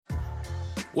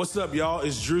What's up, y'all?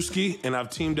 It's Drewski, and I've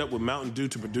teamed up with Mountain Dew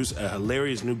to produce a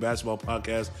hilarious new basketball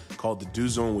podcast called The Dew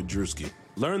Zone with Drewski.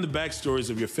 Learn the backstories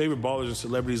of your favorite ballers and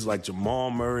celebrities like Jamal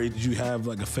Murray. Did you have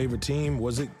like a favorite team?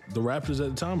 Was it the Raptors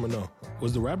at the time or no?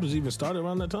 Was the Raptors even started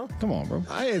around that time? Come on, bro.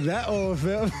 I ain't that old,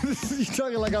 fam. You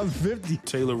talking like I'm 50.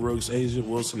 Taylor Rooks, Asia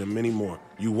Wilson, and many more.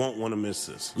 You won't want to miss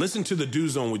this. Listen to The Dew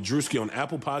Zone with Drewski on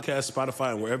Apple Podcasts,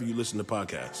 Spotify, and wherever you listen to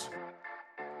podcasts.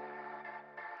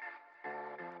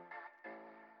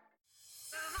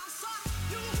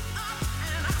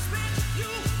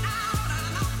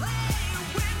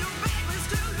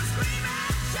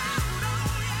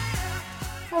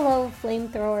 Hello,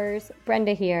 flamethrowers.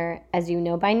 Brenda here. As you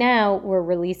know by now, we're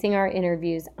releasing our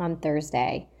interviews on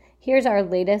Thursday. Here's our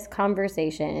latest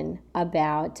conversation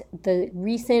about the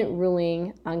recent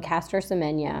ruling on Caster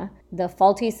Semenya, the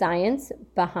faulty science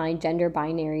behind gender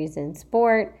binaries in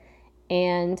sport,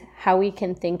 and how we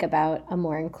can think about a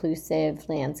more inclusive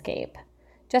landscape.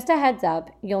 Just a heads up,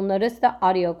 you'll notice the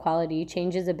audio quality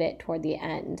changes a bit toward the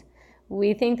end.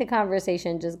 We think the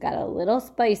conversation just got a little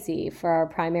spicy for our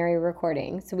primary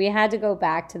recording, so we had to go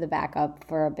back to the backup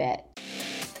for a bit.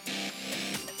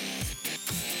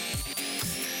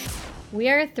 We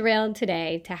are thrilled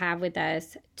today to have with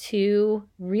us two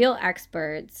real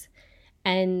experts,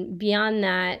 and beyond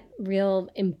that, real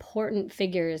important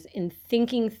figures in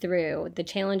thinking through the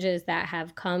challenges that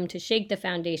have come to shake the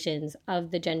foundations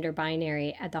of the gender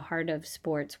binary at the heart of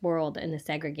sports world and the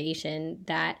segregation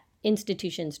that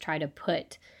institutions try to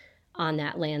put on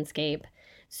that landscape.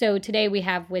 So today we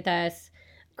have with us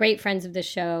great friends of the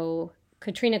show,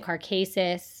 Katrina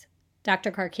Karkazis.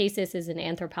 Dr. Karkazis is an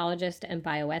anthropologist and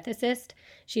bioethicist.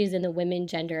 She is in the Women,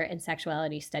 Gender, and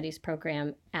Sexuality Studies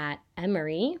program at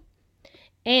Emory.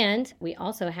 And we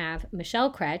also have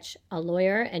Michelle Kretsch, a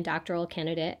lawyer and doctoral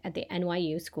candidate at the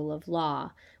NYU School of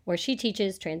Law, where she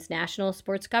teaches transnational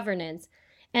sports governance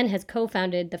and has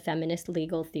co-founded the Feminist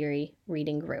Legal Theory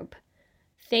Reading Group.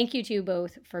 Thank you to you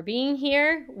both for being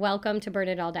here. Welcome to Burn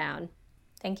It All Down.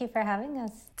 Thank you for having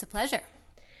us. It's a pleasure.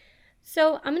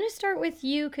 So I'm going to start with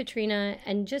you, Katrina,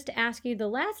 and just ask you, the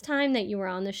last time that you were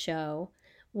on the show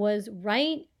was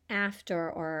right after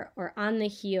or on the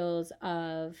heels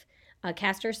of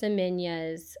Caster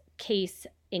Semenya's case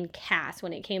in CAS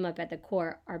when it came up at the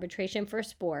court, Arbitration for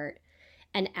Sport.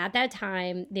 And at that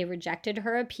time, they rejected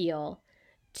her appeal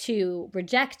to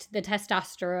reject the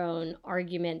testosterone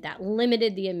argument that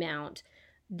limited the amount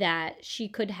that she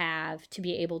could have to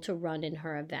be able to run in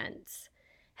her events.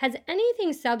 Has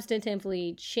anything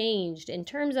substantively changed in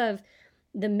terms of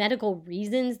the medical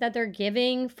reasons that they're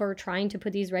giving for trying to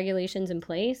put these regulations in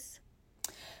place?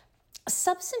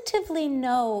 Substantively,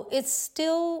 no. It's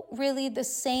still really the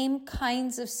same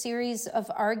kinds of series of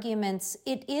arguments.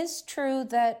 It is true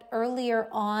that earlier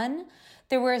on,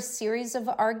 there were a series of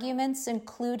arguments,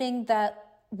 including that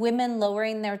women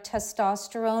lowering their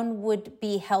testosterone would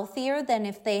be healthier than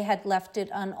if they had left it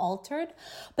unaltered.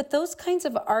 But those kinds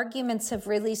of arguments have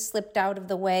really slipped out of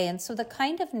the way. And so the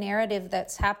kind of narrative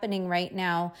that's happening right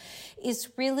now is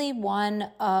really one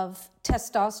of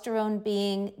testosterone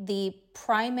being the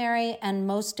primary and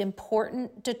most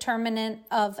important determinant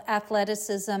of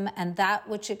athleticism and that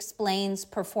which explains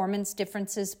performance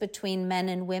differences between men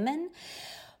and women.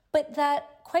 But that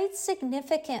quite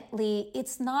significantly,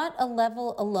 it's not a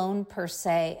level alone per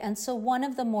se. And so one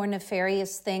of the more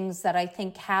nefarious things that I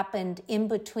think happened in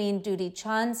between Dutee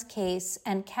Chand's case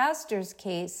and Caster's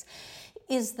case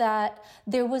is that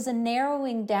there was a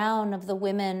narrowing down of the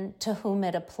women to whom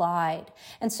it applied.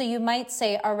 And so you might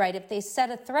say, all right, if they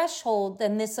set a threshold,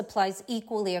 then this applies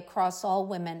equally across all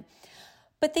women.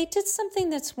 But they did something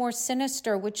that's more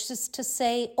sinister, which is to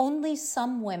say only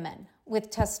some women with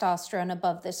testosterone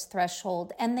above this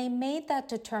threshold. And they made that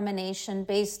determination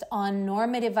based on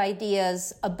normative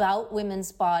ideas about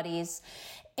women's bodies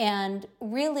and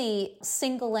really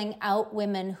singling out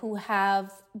women who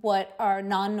have what are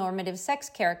non-normative sex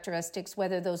characteristics,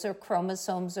 whether those are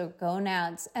chromosomes or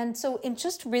gonads. And so in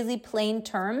just really plain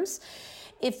terms,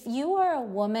 if you are a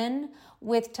woman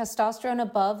with testosterone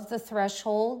above the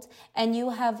threshold and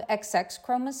you have XX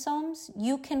chromosomes,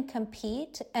 you can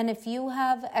compete. And if you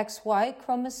have XY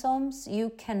chromosomes,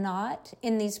 you cannot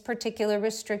in these particular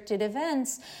restricted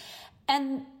events.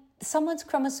 And someone's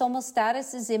chromosomal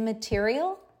status is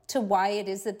immaterial to why it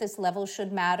is that this level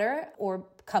should matter or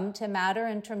come to matter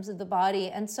in terms of the body.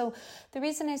 And so the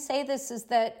reason I say this is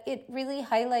that it really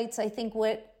highlights, I think,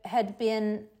 what had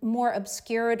been more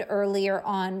obscured earlier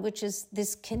on, which is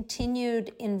this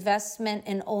continued investment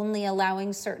in only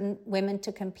allowing certain women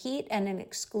to compete and in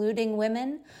excluding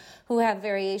women who have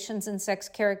variations in sex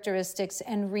characteristics,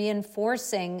 and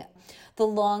reinforcing the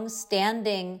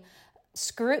long-standing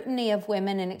scrutiny of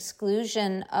women and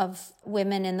exclusion of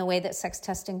women in the way that sex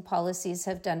testing policies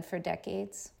have done for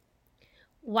decades.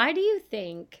 Why do you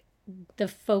think the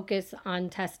focus on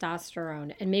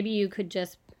testosterone, and maybe you could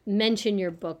just mention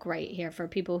your book right here for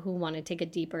people who want to take a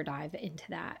deeper dive into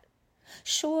that?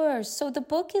 Sure. So the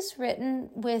book is written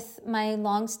with my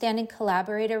longstanding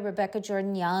collaborator, Rebecca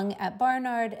Jordan-Young at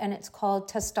Barnard, and it's called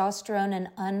Testosterone: An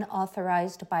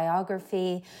Unauthorized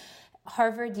Biography.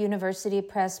 Harvard University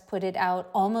Press put it out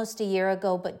almost a year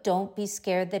ago, but don't be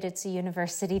scared that it's a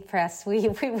university press. We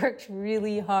worked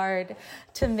really hard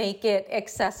to make it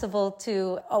accessible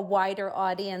to a wider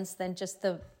audience than just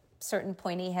the certain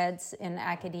pointy heads in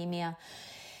academia.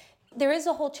 There is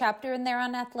a whole chapter in there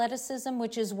on athleticism,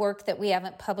 which is work that we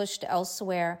haven't published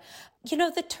elsewhere. You know,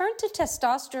 the turn to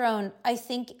testosterone, I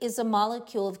think, is a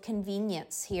molecule of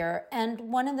convenience here. And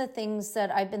one of the things that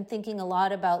I've been thinking a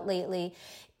lot about lately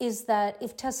is that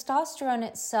if testosterone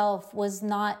itself was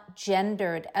not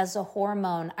gendered as a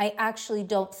hormone, I actually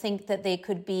don't think that they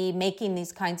could be making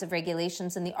these kinds of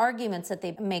regulations and the arguments that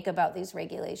they make about these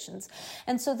regulations.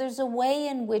 And so there's a way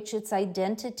in which its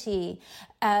identity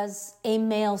as a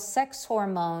male sex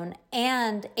hormone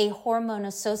and a hormone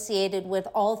associated with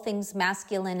all things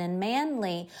masculine and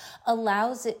manly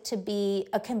allows it to be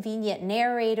a convenient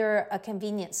narrator, a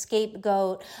convenient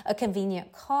scapegoat, a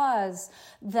convenient cause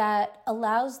that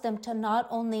allows them to not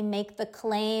only make the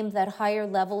claim that higher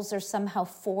levels are somehow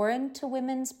foreign to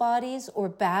women's bodies or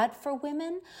bad for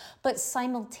women, but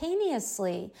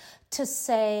simultaneously to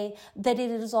say that it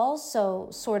is also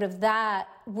sort of that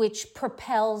which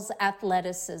propels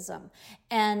athleticism.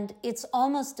 And it's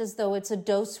almost as though it's a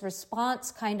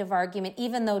dose-response kind of argument,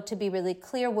 even though, to be really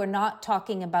clear, we're not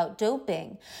talking about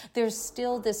doping. There's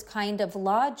still this kind of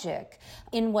logic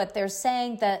in what they're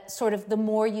saying that sort of the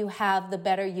more you have, the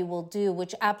better you will do,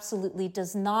 which absolutely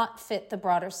does not fit the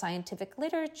broader scientific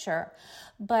literature.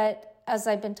 But as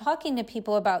I've been talking to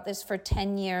people about this for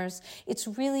 10 years, it's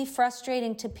really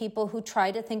frustrating to people who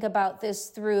try to think about this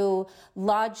through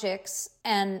logics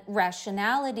and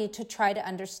rationality to try to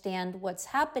understand what's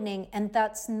happening. And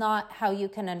that's not how you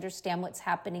can understand what's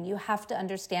happening. You have to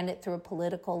understand it through a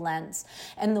political lens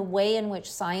and the way in which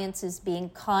science is being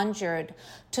conjured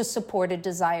to support a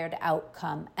desired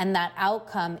outcome. And that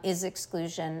outcome is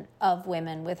exclusion of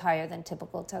women with higher than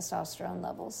typical testosterone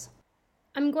levels.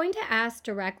 I'm going to ask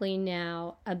directly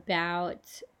now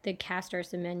about the Caster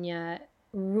Semenya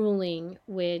ruling,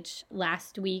 which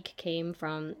last week came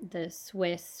from the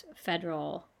Swiss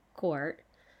federal court.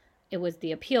 It was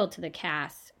the appeal to the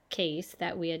CAS case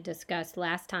that we had discussed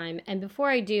last time. And before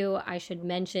I do, I should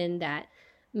mention that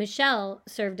Michelle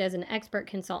served as an expert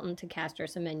consultant to Caster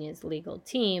Semenya's legal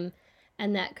team,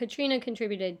 and that Katrina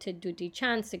contributed to Duty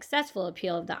Chan's successful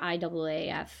appeal of the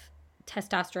IAAF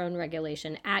testosterone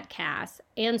regulation at CAS,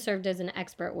 and served as an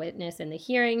expert witness in the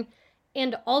hearing,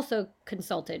 and also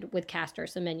consulted with Caster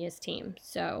Semenya's team.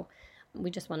 So we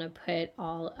just want to put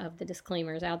all of the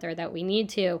disclaimers out there that we need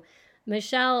to.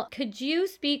 Michelle, could you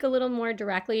speak a little more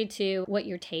directly to what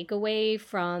your takeaway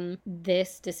from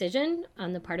this decision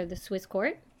on the part of the Swiss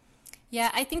court? Yeah,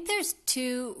 I think there's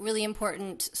two really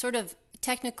important sort of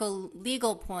technical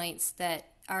legal points that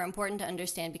are important to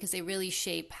understand because they really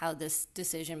shape how this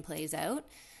decision plays out.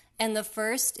 And the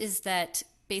first is that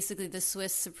basically the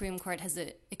Swiss Supreme Court has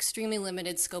an extremely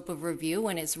limited scope of review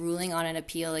when it's ruling on an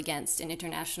appeal against an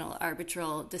international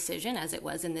arbitral decision, as it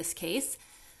was in this case.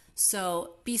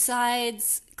 So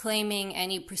besides claiming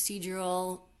any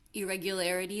procedural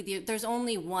irregularity, there's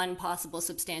only one possible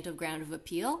substantive ground of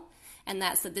appeal, and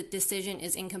that's that the decision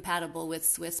is incompatible with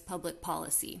Swiss public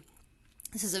policy.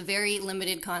 This is a very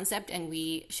limited concept, and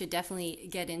we should definitely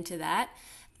get into that.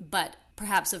 But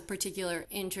perhaps of particular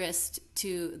interest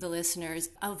to the listeners,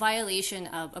 a violation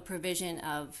of a provision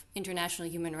of international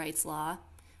human rights law,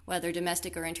 whether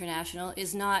domestic or international,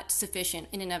 is not sufficient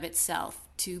in and of itself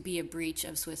to be a breach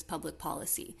of Swiss public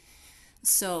policy.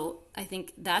 So I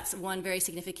think that's one very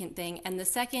significant thing. And the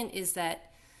second is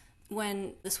that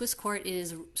when the Swiss court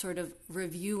is sort of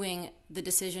reviewing the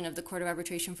decision of the Court of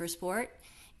Arbitration for Sport,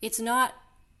 it's not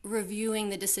reviewing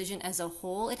the decision as a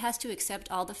whole. It has to accept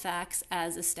all the facts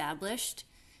as established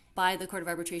by the Court of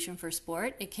Arbitration for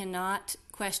Sport. It cannot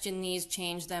question these,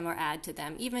 change them, or add to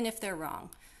them, even if they're wrong.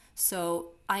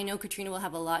 So I know Katrina will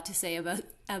have a lot to say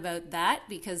about that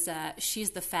because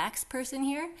she's the facts person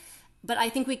here. But I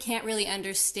think we can't really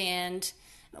understand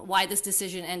why this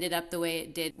decision ended up the way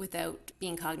it did without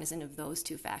being cognizant of those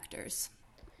two factors.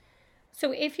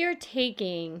 So if you're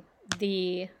taking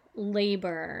the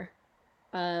labor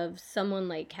of someone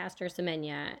like Caster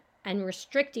Semenya and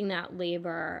restricting that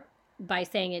labor by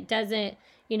saying it doesn't,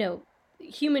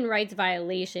 human rights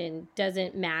violation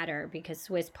doesn't matter because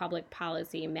Swiss public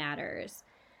policy matters,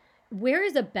 where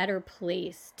is a better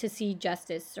place to see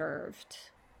justice served?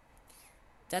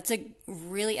 That's a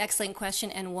really excellent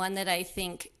question, and one that I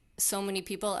think so many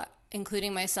people,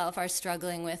 including myself, are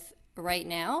struggling with right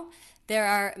now. There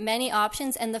are many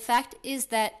options, and the fact is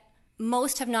that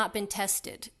most have not been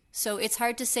tested. So it's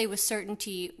hard to say with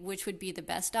certainty which would be the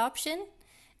best option.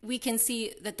 We can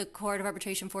see that the Court of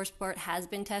Arbitration for Sport has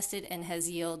been tested and has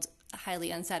yielded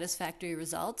highly unsatisfactory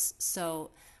results.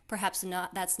 So perhaps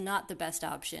that's not the best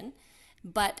option.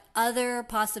 But other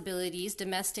possibilities,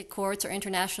 domestic courts or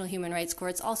international human rights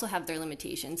courts, also have their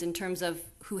limitations in terms of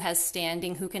who has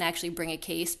standing, who can actually bring a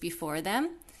case before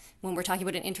them. When we're talking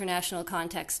about an international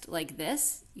context like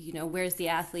this, where's the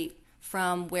athlete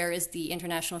from? Where is the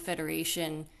international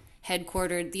federation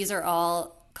headquartered? These are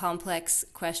all complex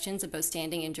questions about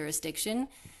standing and jurisdiction.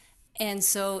 And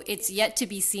so it's yet to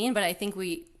be seen, but I think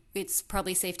it's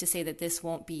probably safe to say that this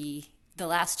won't be the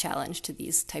last challenge to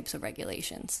these types of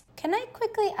regulations. Can I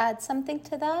quickly add something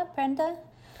to that, Brenda?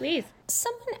 Please.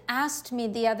 Someone asked me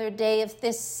the other day if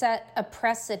this set a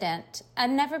precedent. I've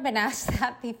never been asked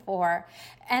that before.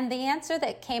 And the answer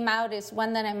that came out is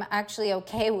one that I'm actually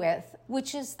okay with,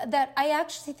 which is that I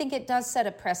actually think it does set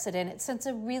a precedent. It sets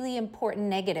a really important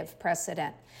negative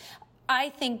precedent. I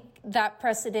think that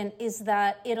precedent is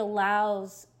that it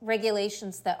allows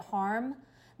regulations that harm,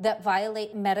 that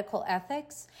violate medical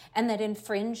ethics, and that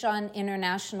infringe on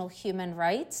international human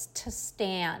rights to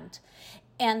stand.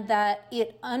 And that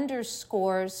it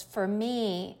underscores for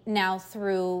me now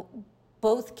through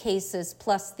both cases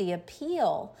plus the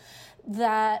appeal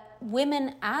that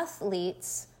women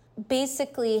athletes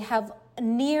basically have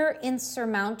near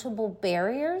insurmountable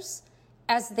barriers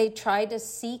as they try to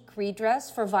seek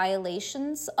redress for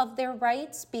violations of their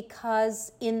rights,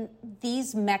 because in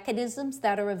these mechanisms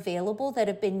that are available that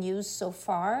have been used so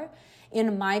far,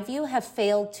 in my view, have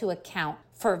failed to account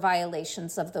for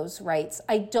violations of those rights.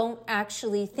 I don't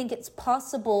actually think it's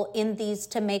possible in these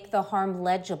to make the harm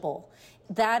legible.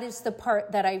 That is the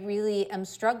part that I really am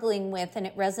struggling with, and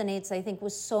it resonates, I think,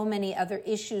 with so many other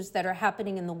issues that are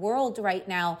happening in the world right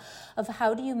now of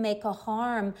how do you make a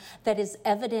harm that is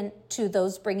evident to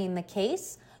those bringing the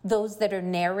case, those that are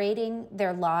narrating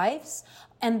their lives,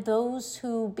 and those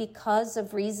who, because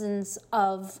of reasons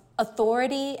of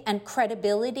authority and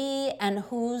credibility and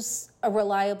who's a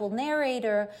reliable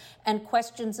narrator and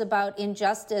questions about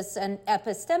injustice and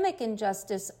epistemic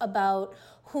injustice about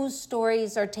whose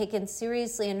stories are taken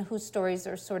seriously and whose stories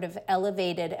are sort of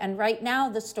elevated. And right now,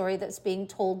 the story that's being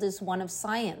told is one of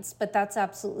science, but that's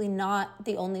absolutely not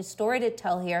the only story to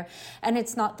tell here. And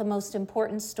it's not the most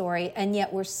important story. And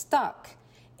yet we're stuck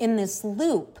in this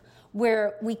loop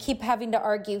where we keep having to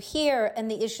argue here and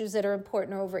the issues that are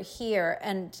important are over here.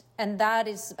 And that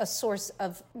is a source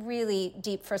of really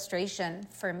deep frustration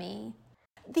for me.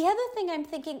 The other thing I'm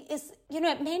thinking is,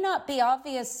 it may not be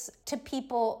obvious to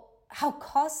people how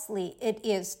costly it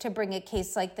is to bring a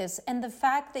case like this. And the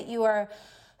fact that you are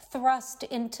thrust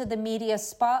into the media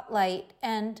spotlight.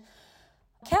 And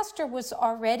Caster was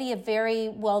already a very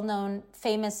well-known,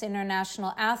 famous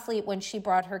international athlete when she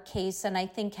brought her case, and I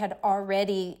think had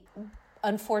already,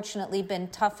 unfortunately, been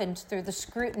toughened through the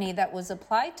scrutiny that was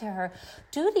applied to her.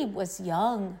 Duty was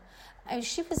young.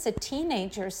 She was a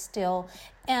teenager still,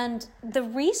 and the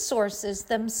resources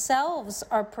themselves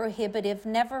are prohibitive,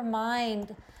 never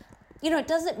mind. It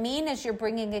doesn't mean as you're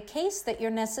bringing a case that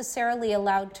you're necessarily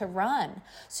allowed to run.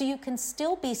 So you can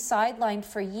still be sidelined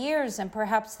for years, and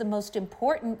perhaps the most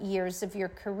important years of your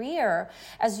career,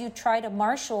 as you try to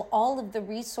marshal all of the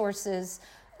resources,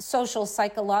 social,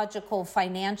 psychological,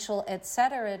 financial,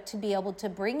 etc., to be able to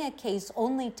bring a case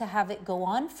only to have it go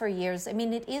on for years. I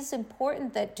mean, it is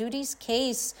important that Duty's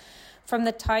case, from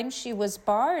the time she was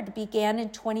barred, began in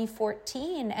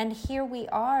 2014. And here we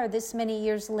are this many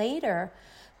years later.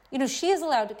 She is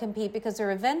allowed to compete because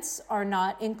her events are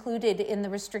not included in the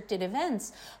restricted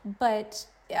events. But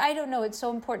I don't know, it's so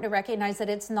important to recognize that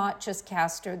it's not just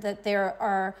Caster, that there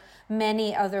are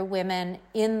many other women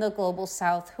in the Global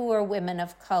South who are women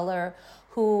of color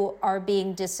who are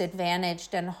being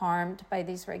disadvantaged and harmed by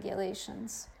these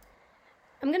regulations.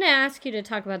 I'm going to ask you to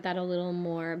talk about that a little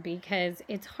more, because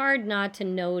it's hard not to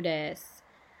notice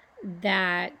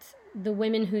that the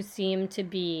women who seem to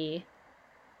be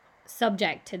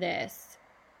subject to this,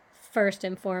 first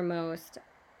and foremost,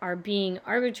 are being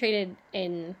arbitrated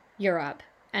in Europe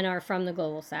and are from the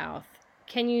global south.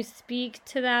 Can you speak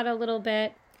to that a little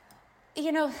bit?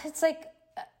 You know, it's like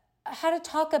how to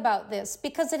talk about this,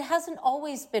 because it hasn't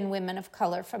always been women of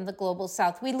color from the global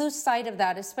south. We lose sight of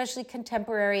that, especially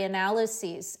contemporary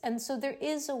analyses. And so there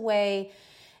is a way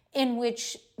in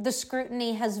which the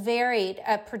scrutiny has varied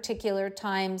at particular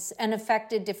times and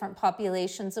affected different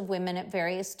populations of women at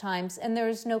various times. And there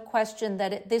is no question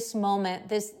that at this moment,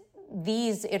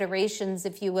 these iterations,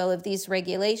 if you will, of these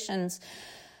regulations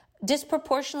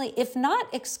disproportionately, if not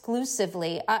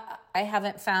exclusively, I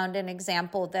haven't found an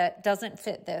example that doesn't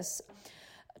fit this,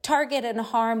 target and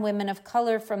harm women of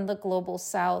color from the global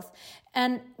south.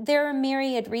 And there are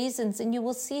myriad reasons, and you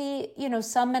will see,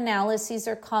 some analyses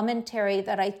or commentary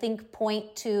that I think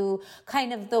point to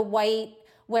kind of the white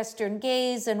Western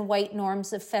gaze and white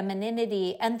norms of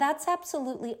femininity. And that's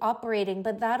absolutely operating,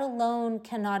 but that alone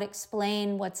cannot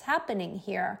explain what's happening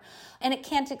here. And it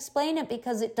can't explain it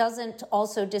because it doesn't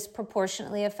also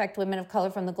disproportionately affect women of color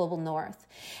from the global north.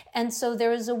 And so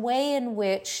there is a way in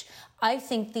which I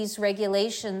think these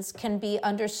regulations can be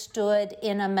understood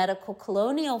in a medical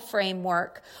colonial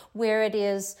framework where it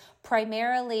is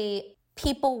primarily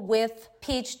people with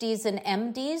PhDs and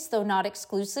MDs, though not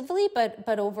exclusively, but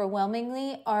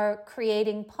overwhelmingly, are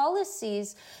creating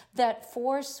policies that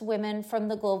force women from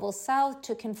the global south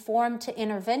to conform to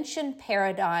intervention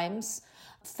paradigms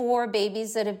for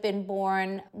babies that have been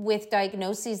born with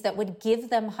diagnoses that would give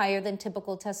them higher than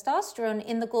typical testosterone.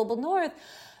 In the global north,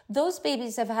 those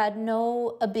babies have had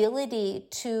no ability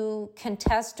to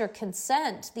contest or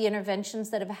consent the interventions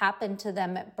that have happened to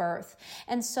them at birth.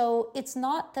 And so it's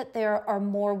not that there are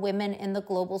more women in the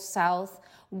global south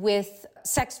with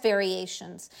sex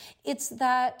variations. It's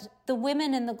that the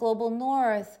women in the global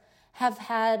north have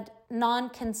had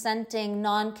non-consenting,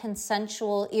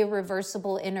 non-consensual,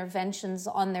 irreversible interventions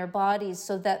on their bodies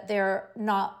so that they're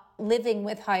not living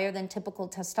with higher than typical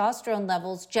testosterone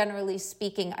levels, generally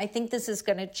speaking. I think this is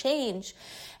going to change.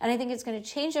 And I think it's going to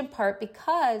change in part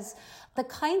because the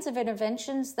kinds of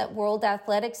interventions that World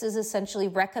Athletics is essentially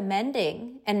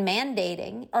recommending and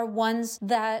mandating are ones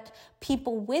that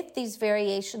people with these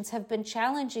variations have been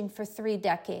challenging for 3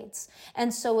 decades.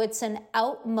 And so it's an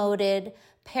outmoded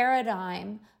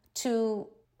paradigm to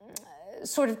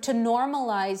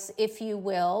normalize, if you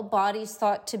will, bodies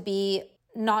thought to be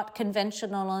not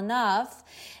conventional enough,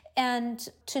 and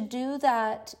to do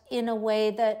that in a way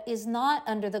that is not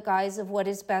under the guise of what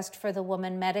is best for the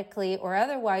woman medically or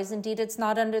otherwise. Indeed, it's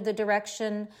not under the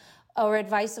direction or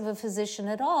advice of a physician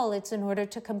at all. It's in order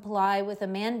to comply with a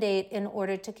mandate in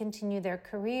order to continue their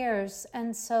careers.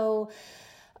 And so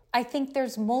I think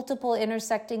there's multiple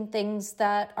intersecting things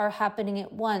that are happening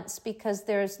at once, because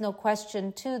there's no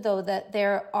question, too, though, that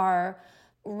there are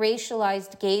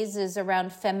racialized gazes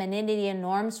around femininity and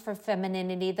norms for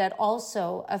femininity that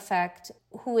also affect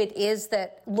who it is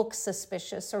that looks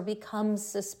suspicious or becomes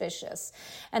suspicious.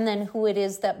 And then who it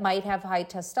is that might have high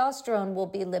testosterone will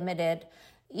be limited,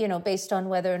 based on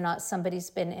whether or not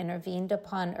somebody's been intervened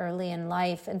upon early in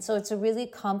life. And so it's a really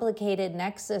complicated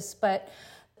nexus. But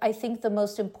I think the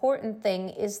most important thing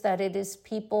is that it is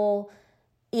people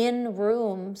in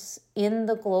rooms in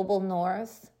the global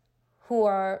north who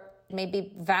are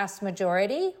maybe vast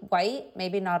majority white,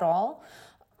 maybe not all,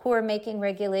 who are making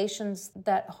regulations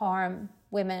that harm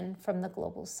women from the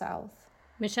global south.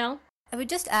 Michelle? I would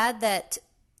just add that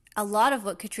a lot of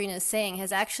what Katrina is saying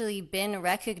has actually been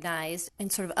recognized in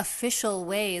sort of official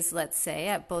ways, let's say,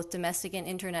 at both domestic and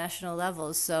international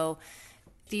levels. So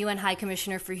the UN High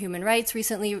Commissioner for Human Rights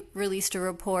recently released a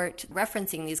report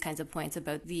referencing these kinds of points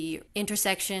about the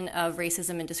intersection of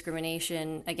racism and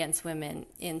discrimination against women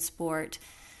in sport.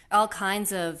 All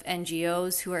kinds of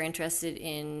NGOs who are interested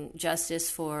in justice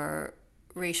for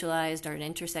racialized or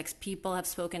intersex people have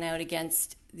spoken out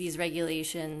against these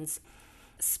regulations.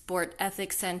 Sport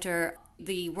Ethics Center,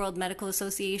 the World Medical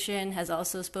Association has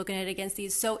also spoken out against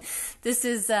these. So this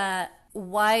is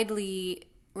widely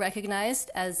recognized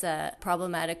as a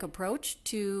problematic approach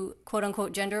to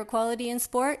quote-unquote gender equality in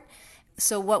sport.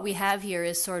 So what we have here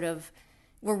is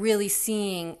we're really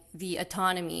seeing the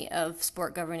autonomy of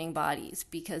sport governing bodies,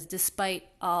 because despite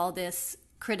all this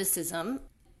criticism,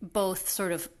 both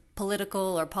sort of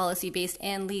political or policy-based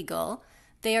and legal,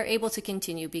 they are able to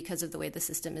continue because of the way the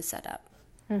system is set up.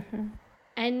 Mm-hmm.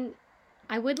 And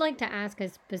I would like to ask a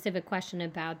specific question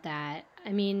about that.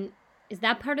 I mean, is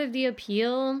that part of the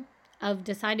appeal of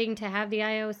deciding to have the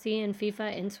IOC and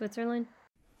FIFA in Switzerland?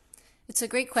 It's a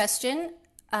great question.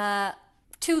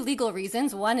 two legal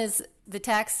reasons. One is the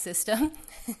tax system,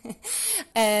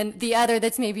 and the other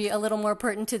that's maybe a little more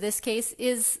pertinent to this case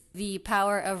is the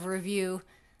power of review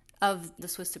of the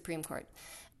Swiss Supreme Court.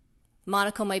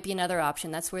 Monaco might be another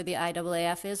option. That's where the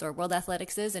IAAF is, or World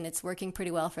Athletics is, and it's working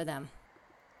pretty well for them.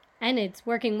 And it's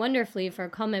working wonderfully for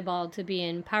CONMEBOL to be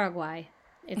in Paraguay.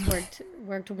 It's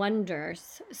worked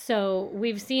wonders. So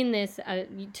we've seen this,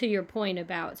 to your point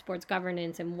about sports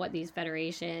governance and what these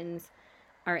federations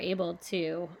are able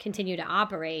to continue to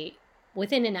operate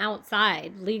within and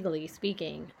outside, legally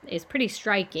speaking, is pretty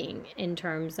striking in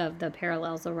terms of the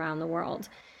parallels around the world.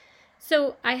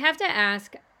 So I have to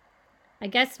ask, I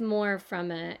guess more from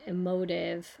an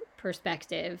emotive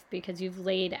perspective, because you've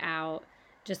laid out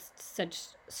just such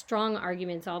strong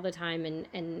arguments all the time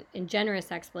and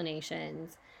generous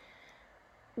explanations.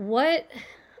 Why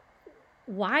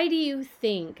do you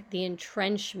think the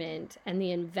entrenchment and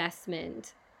the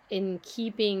investment in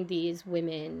keeping these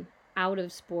women out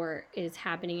of sport is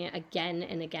happening again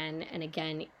and again and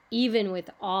again, even with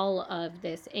all of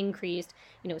this increased,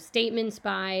 statements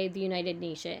by the United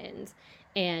Nations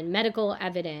and medical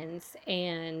evidence,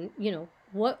 and,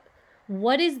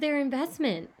 what is their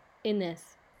investment in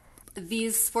this?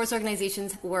 These sports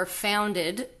organizations were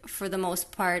founded, for the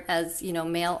most part, as,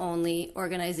 male-only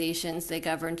organizations. They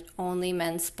governed only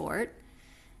men's sport.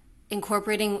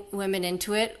 Incorporating women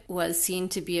into it was seen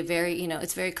to be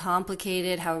it's very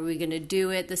complicated. How are we going to do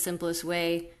it? The simplest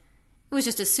way, it was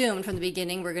just assumed from the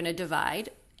beginning we're going to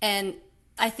divide. And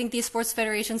I think these sports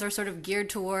federations are sort of geared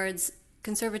towards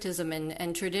conservatism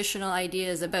and traditional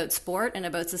ideas about sport and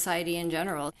about society in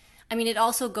general. I mean, it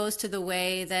also goes to the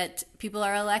way that people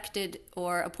are elected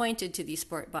or appointed to these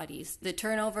sport bodies. The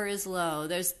turnover is low.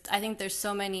 I think there's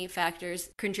so many factors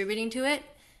contributing to it.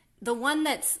 The one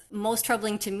that's most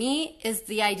troubling to me is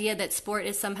the idea that sport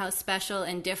is somehow special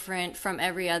and different from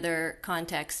every other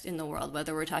context in the world,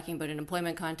 whether we're talking about an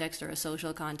employment context or a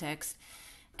social context.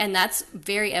 And that's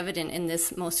very evident in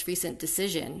this most recent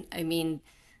decision. I mean,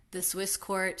 the Swiss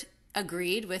court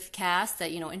agreed with CAS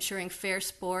that, ensuring fair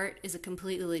sport is a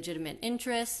completely legitimate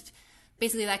interest.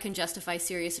 Basically, that can justify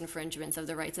serious infringements of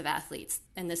the rights of athletes.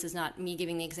 And this is not me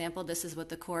giving the example. This is what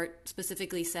the court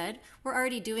specifically said. We're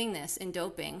already doing this in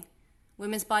doping.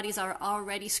 Women's bodies are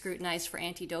already scrutinized for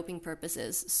anti-doping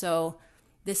purposes. So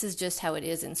this is just how it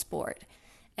is in sport.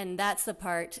 And that's the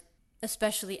part,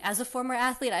 especially as a former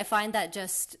athlete, I find that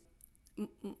just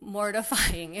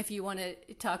mortifying, if you want to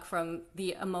talk from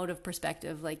the emotive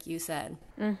perspective, like you said.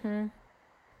 Mm-hmm.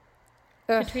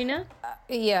 Katrina?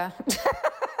 Yeah.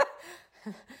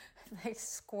 Like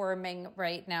squirming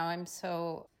right now. I'm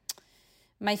so...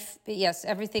 Yes,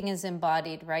 everything is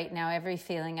embodied right now, every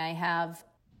feeling I have.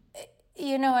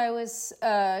 I was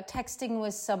texting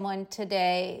with someone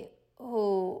today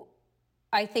who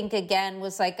I think, again,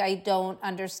 was like, I don't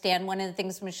understand. One of the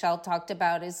things Michelle talked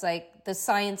about is like, the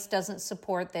science doesn't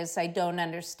support this. I don't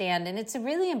understand. And it's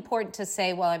really important to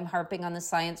say, while I'm harping on the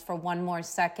science for one more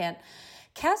second,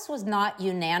 CAS was not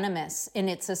unanimous in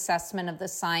its assessment of the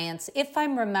science. If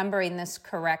I'm remembering this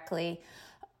correctly,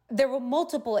 there were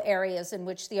multiple areas in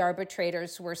which the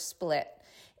arbitrators were split.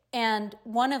 And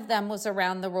one of them was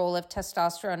around the role of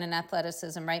testosterone in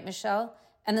athleticism, right, Michelle?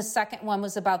 And the second one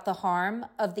was about the harm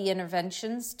of the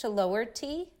interventions to lower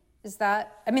T. Is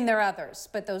that, there are others,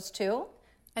 but those two?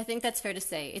 I think that's fair to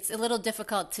say. It's a little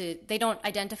difficult they don't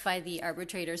identify the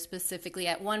arbitrator specifically.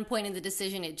 At one point in the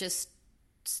decision, it just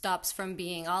stops from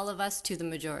being all of us to the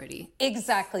majority.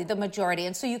 Exactly, the majority.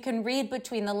 And so you can read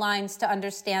between the lines to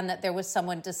understand that there was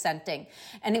someone dissenting.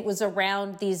 And it was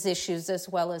around these issues as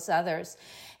well as others.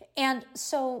 And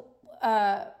so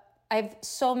I have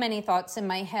so many thoughts in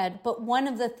my head, but one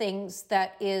of the things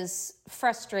that is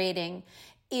frustrating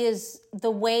is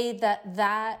the way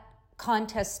that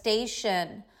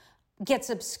contestation gets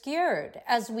obscured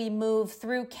as we move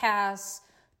through CAS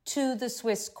to the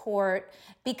Swiss court,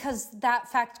 because that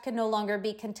fact can no longer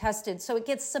be contested. So it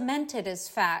gets cemented as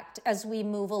fact as we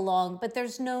move along, but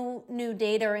there's no new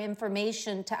data or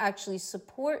information to actually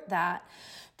support that.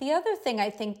 The other thing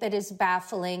I think that is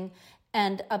baffling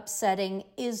and upsetting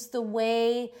is the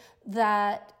way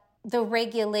that the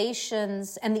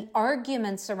regulations and the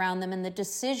arguments around them and the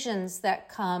decisions that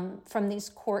come from these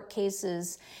court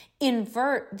cases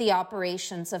invert the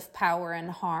operations of power and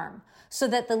harm, so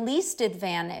that the least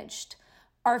advantaged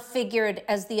are figured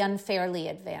as the unfairly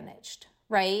advantaged,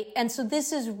 right? And so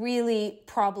this is really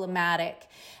problematic.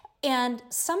 And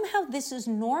somehow this is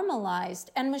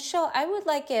normalized. And Michelle, I would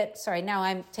like it, sorry, now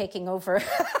I'm taking over,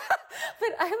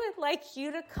 but I would like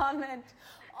you to comment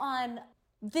on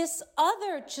this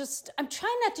other I'm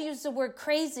trying not to use the word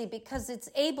crazy because it's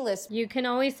ableist. You can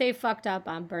always say fucked up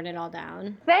on Burn It All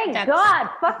Down. Thank God,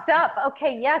 fucked up.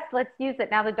 Okay, yes, let's use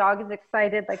it. Now the dog is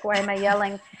excited. Like, why am I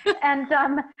yelling? And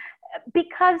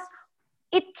because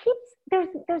it keeps,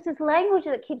 there's this language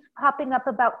that keeps popping up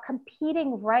about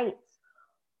competing rights.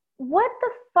 What the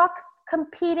fuck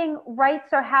competing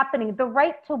rights are happening? The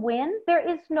right to win? There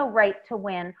is no right to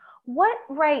win. What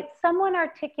rights? Someone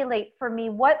articulate for me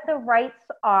what the rights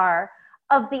are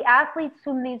of the athletes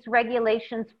whom these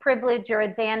regulations privilege or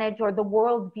advantage or the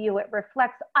worldview it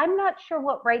reflects. I'm not sure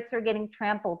what rights are getting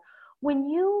trampled. When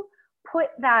you put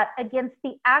that against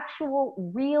the actual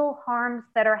real harms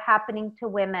that are happening to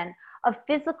women, of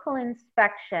physical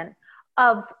inspection,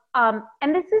 of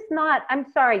and this is not,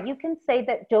 I'm sorry, you can say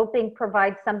that doping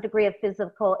provides some degree of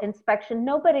physical inspection.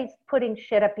 Nobody's putting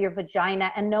shit up your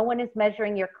vagina, and no one is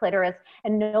measuring your clitoris,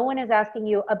 and no one is asking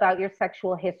you about your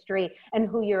sexual history and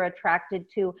who you're attracted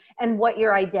to and what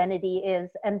your identity is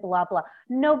and blah, blah.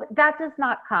 No, that does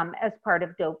not come as part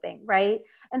of doping, right?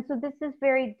 And so this is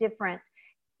very different.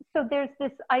 So there's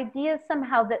this idea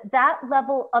somehow that that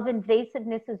level of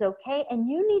invasiveness is okay, and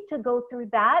you need to go through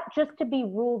that just to be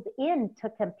ruled in to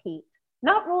compete.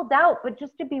 Not ruled out, but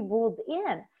just to be ruled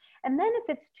in. And then if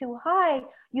it's too high,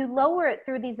 you lower it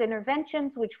through these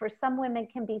interventions, which for some women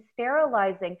can be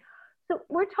sterilizing. So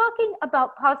we're talking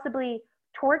about possibly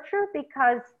torture,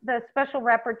 because the special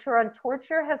rapporteur on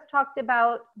torture has talked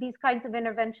about these kinds of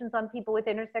interventions on people with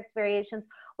intersex variations.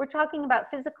 We're talking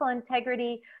about physical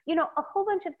integrity. You know, a whole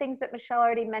bunch of things that Michelle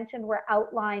already mentioned were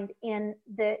outlined in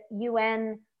the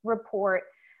UN report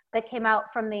that came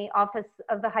out from the Office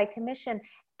of the High Commission.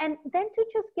 And then to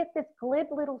just get this glib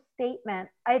little statement,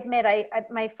 I admit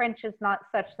my French is not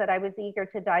such that I was eager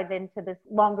to dive into this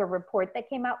longer report that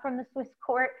came out from the Swiss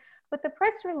court. But the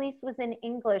press release was in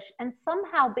English, and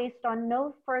somehow, based on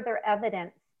no further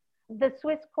evidence, the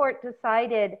Swiss court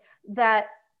decided that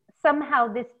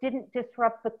somehow this didn't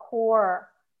disrupt the core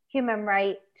human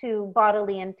right to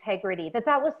bodily integrity,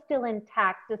 that was still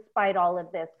intact despite all of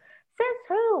this. Says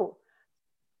who?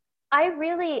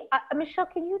 Michelle,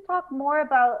 can you talk more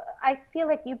about, I feel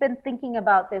like you've been thinking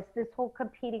about this whole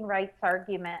competing rights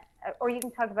argument, or you can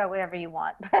talk about whatever you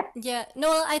want. Yeah,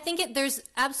 no, I think there's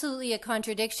absolutely a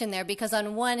contradiction there, because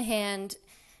on one hand,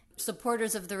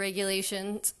 supporters of the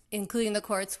regulations, including the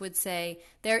courts, would say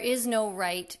there is no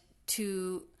right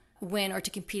to win or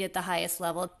to compete at the highest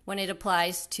level when it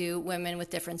applies to women with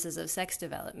differences of sex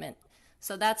development.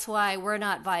 So that's why we're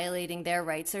not violating their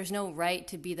rights. There's no right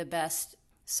to be the best,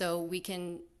 so we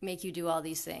can make you do all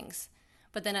these things.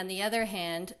 But then on the other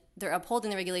hand, they're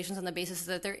upholding the regulations on the basis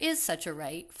that there is such a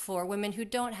right for women who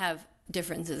don't have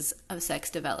differences of sex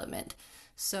development.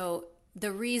 So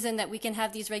the reason that we can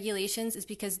have these regulations is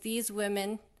because these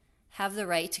women have the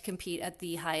right to compete at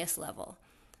the highest level.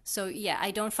 So yeah,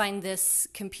 I don't find this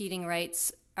competing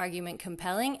rights argument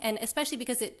compelling, and especially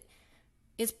because it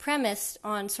is premised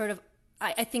on sort of,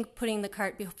 I think, putting the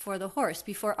cart before the horse,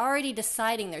 before already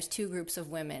deciding there's two groups of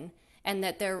women and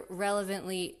that they're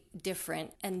relevantly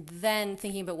different, and then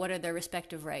thinking about what are their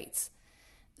respective rights.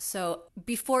 So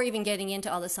before even getting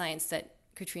into all the science that,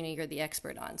 Katrina, you're the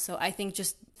expert on. So I think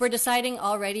just we're deciding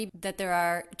already that there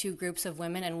are two groups of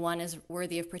women, and one is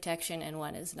worthy of protection and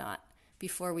one is not,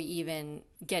 before we even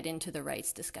get into the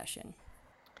rights discussion.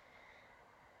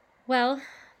 Well,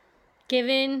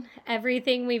 given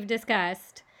everything we've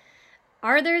discussed,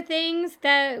 are there things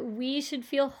that we should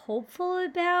feel hopeful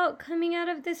about coming out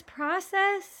of this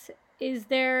process? Is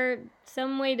there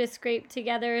some way to scrape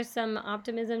together some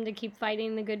optimism to keep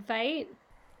fighting the good fight?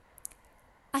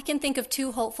 I can think of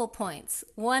two hopeful points.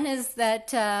 One is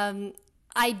that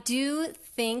I do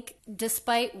think,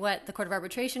 despite what the Court of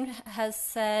Arbitration has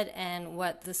said and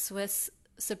what the Swiss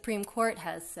Supreme Court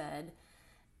has said,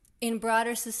 in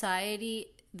broader society,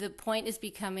 the point is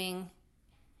becoming,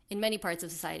 in many parts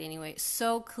of society anyway,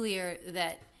 so clear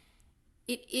that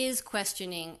it is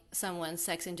questioning someone's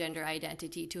sex and gender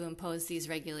identity to impose these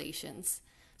regulations.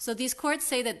 So these courts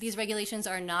say that these regulations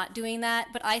are not doing that,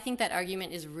 but I think that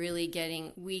argument is really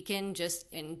getting weakened just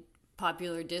in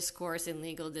popular discourse, in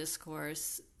legal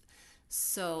discourse.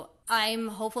 So I'm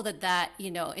hopeful that,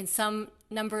 in some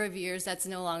number of years, that's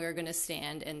no longer going to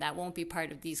stand, and that won't be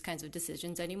part of these kinds of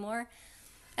decisions anymore.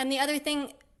 And the other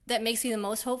thing that makes me the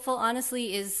most hopeful,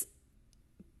 honestly, is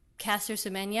Caster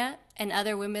Semenya and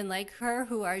other women like her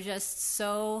who are just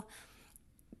so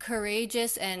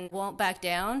courageous and won't back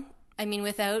down. I mean,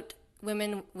 without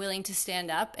women willing to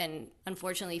stand up and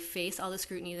unfortunately face all the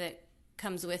scrutiny that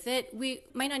comes with it, we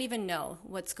might not even know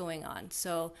what's going on.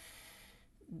 So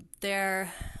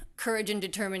their courage and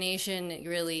determination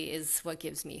really is what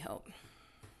gives me hope.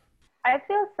 I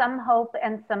feel some hope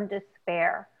and some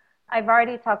despair. I've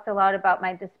already talked a lot about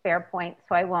my despair point,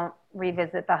 so I won't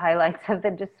revisit the highlights of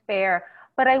the despair.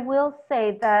 But I will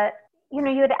say that, you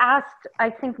had asked, I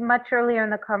think much earlier in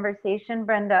the conversation,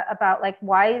 Brenda, about like,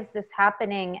 why is this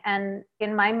happening? And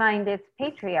in my mind, it's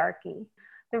patriarchy.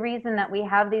 The reason that we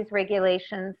have these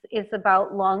regulations is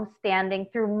about long-standing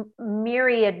through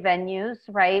myriad venues,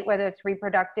 right? Whether it's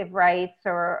reproductive rights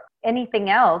or anything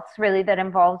else really that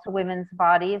involves women's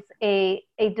bodies, a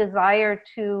desire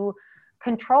to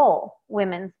control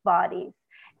women's bodies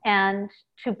and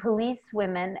to police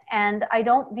women. And I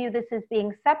don't view this as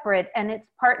being separate, and it's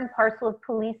part and parcel of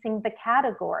policing the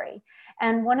category.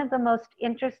 And one of the most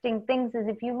interesting things is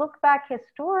if you look back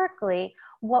historically,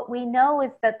 what we know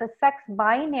is that the sex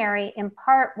binary in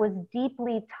part was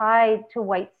deeply tied to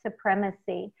white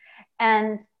supremacy.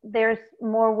 And there's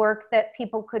more work that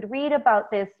people could read about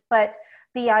this, but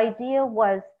the idea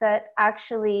was that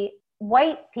actually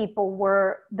white people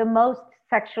were the most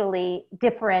sexually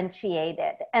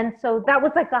differentiated. And so that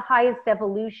was like the highest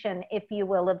evolution, if you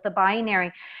will, of the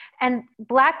binary. And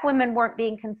Black women weren't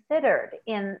being considered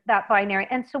in that binary.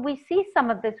 And so we see some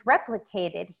of this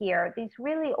replicated here, these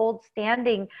really old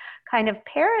standing kind of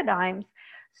paradigms.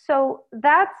 So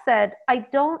that said, I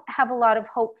don't have a lot of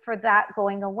hope for that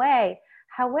going away.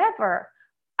 However,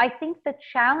 I think the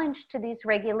challenge to these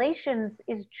regulations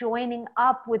is joining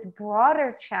up with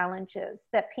broader challenges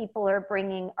that people are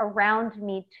bringing around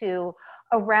Me Too,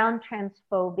 around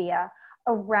transphobia,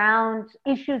 around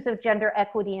issues of gender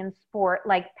equity in sport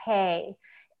like pay.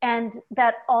 And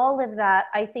that all of that,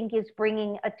 I think, is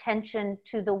bringing attention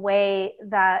to the way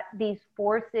that these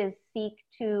forces seek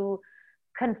to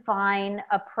confine,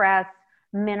 oppress,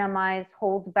 minimize,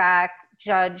 hold back,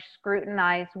 judge,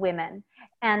 scrutinize women.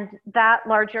 And that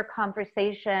larger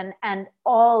conversation and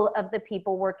all of the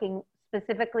people working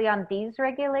specifically on these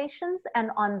regulations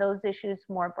and on those issues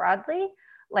more broadly,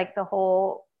 like the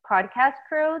whole podcast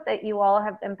crew that you all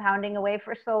have been pounding away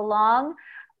for so long,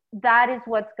 that is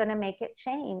what's going to make it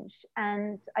change.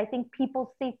 And I think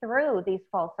people see through these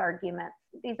false arguments.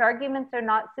 These arguments are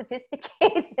not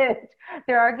sophisticated.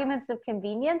 They're arguments of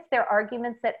convenience. They're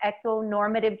arguments that echo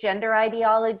normative gender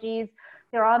ideologies.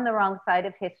 They're on the wrong side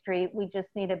of history. We just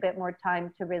need a bit more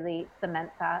time to really cement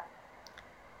that.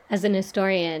 As an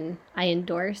historian, I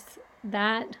endorse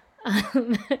that.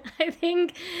 I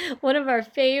think one of our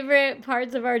favorite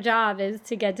parts of our job is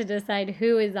to get to decide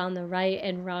who is on the right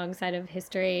and wrong side of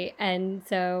history. And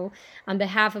so on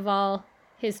behalf of all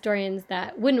historians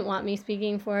that wouldn't want me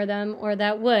speaking for them or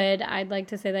that would, I'd like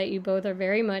to say that you both are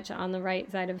very much on the right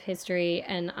side of history.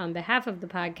 And on behalf of the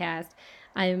podcast,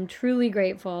 I am truly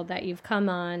grateful that you've come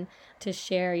on to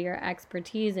share your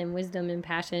expertise and wisdom and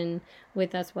passion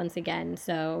with us once again.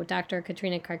 So Dr.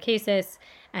 Katrina Karkazis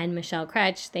and Michelle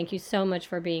Kretsch, thank you so much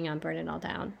for being on Burn It All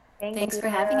Down. Thanks for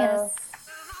having us.